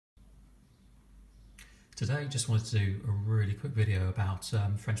Today just wanted to do a really quick video about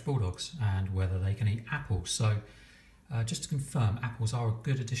French Bulldogs and whether they can eat apples. So just to confirm, apples are a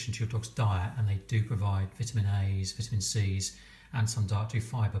good addition to your dog's diet and they do provide vitamin A's, vitamin C's and some dietary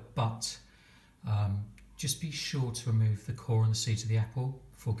fibre, but just be sure to remove the core and the seeds of the apple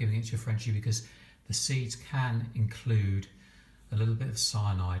before giving it to your Frenchie, because the seeds can include a little bit of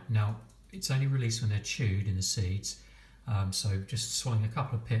cyanide. Now, it's only released when they're chewed in the seeds, so just swallowing a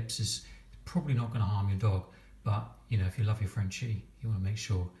couple of pips is probably not going to harm your dog, but you know, if you love your Frenchie, you want to make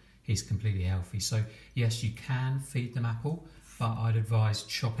sure he's completely healthy. So yes, you can feed them apple, but I'd advise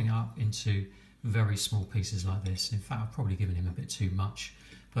chopping up into very small pieces like this. In fact, I've probably given him a bit too much,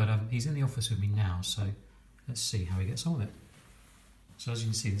 but he's in the office with me now, so let's see how he gets on with it. So as you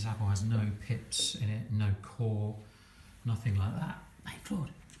can see, this apple has no pips in it, no core, nothing like that. Hey Claude,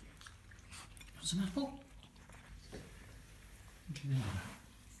 want some apple? What do you think of that?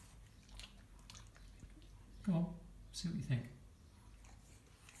 Go on, see what you think.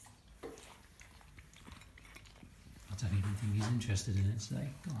 I don't even think he's interested in it today.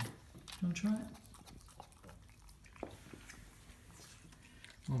 Go on, do you want to try it?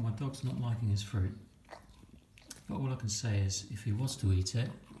 Well, my dog's not liking his fruit. But all I can say is, if he was to eat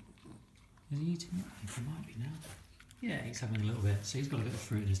it, is he eating it? I think he might be now. Yeah, he's having a little bit. So he's got a bit of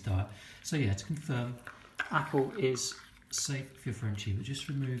fruit in his diet. So yeah, to confirm, apple is safe for your Frenchie, but just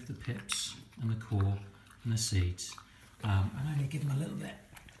remove the pips and the core and the seeds. And only give him a little bit.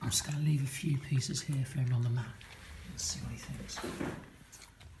 I'm just going to leave a few pieces here for him on the mat. Let's see what he thinks.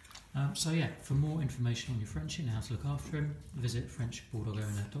 So yeah, for more information on your Frenchie and how to look after him, visit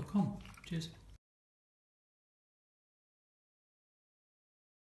FrenchBulldogOwner.com. Cheers.